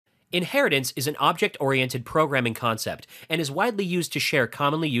Inheritance is an object-oriented programming concept and is widely used to share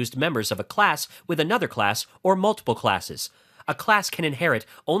commonly used members of a class with another class or multiple classes. A class can inherit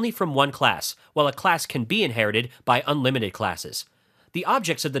only from one class, while a class can be inherited by unlimited classes. The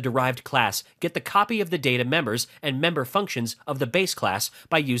objects of the derived class get the copy of the data members and member functions of the base class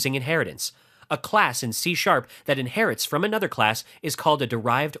by using inheritance. A class in C# that inherits from another class is called a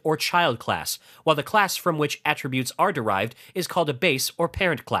derived or child class, while the class from which attributes are derived is called a base or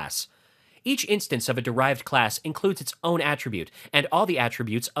parent class. Each instance of a derived class includes its own attribute and all the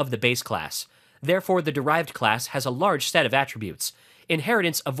attributes of the base class. Therefore, the derived class has a large set of attributes.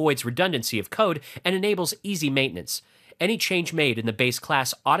 Inheritance avoids redundancy of code and enables easy maintenance. Any change made in the base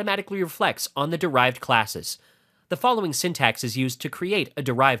class automatically reflects on the derived classes. The following syntax is used to create a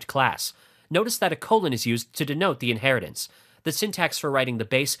derived class. Notice that a colon is used to denote the inheritance. The syntax for writing the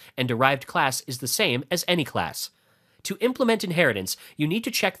base and derived class is the same as any class. To implement inheritance, you need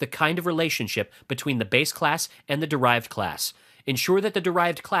to check the kind of relationship between the base class and the derived class. Ensure that the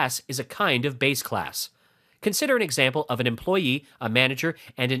derived class is a kind of base class. Consider an example of an employee, a manager,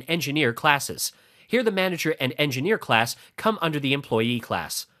 and an engineer classes. Here the manager and engineer class come under the employee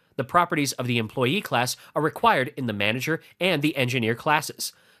class. The properties of the employee class are required in the manager and the engineer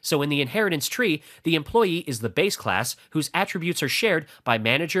classes. So in the inheritance tree, the employee is the base class whose attributes are shared by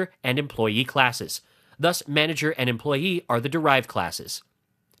manager and employee classes. Thus, manager and employee are the derived classes.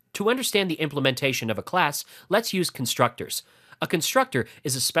 To understand the implementation of a class, let's use constructors. A constructor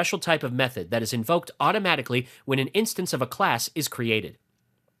is a special type of method that is invoked automatically when an instance of a class is created.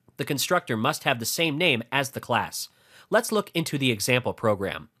 The constructor must have the same name as the class. Let's look into the example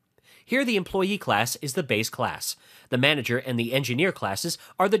program. Here the employee class is the base class. The manager and the engineer classes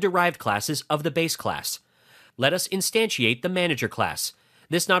are the derived classes of the base class. Let us instantiate the manager class.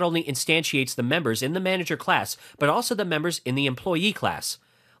 This not only instantiates the members in the manager class, but also the members in the employee class.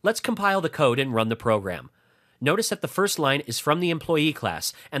 Let's compile the code and run the program. Notice that the first line is from the employee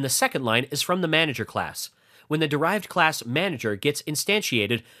class, and the second line is from the manager class. When the derived class manager gets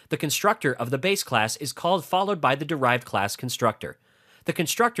instantiated, the constructor of the base class is called followed by the derived class constructor. The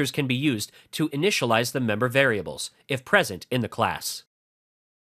constructors can be used to initialize the member variables, if present in the class.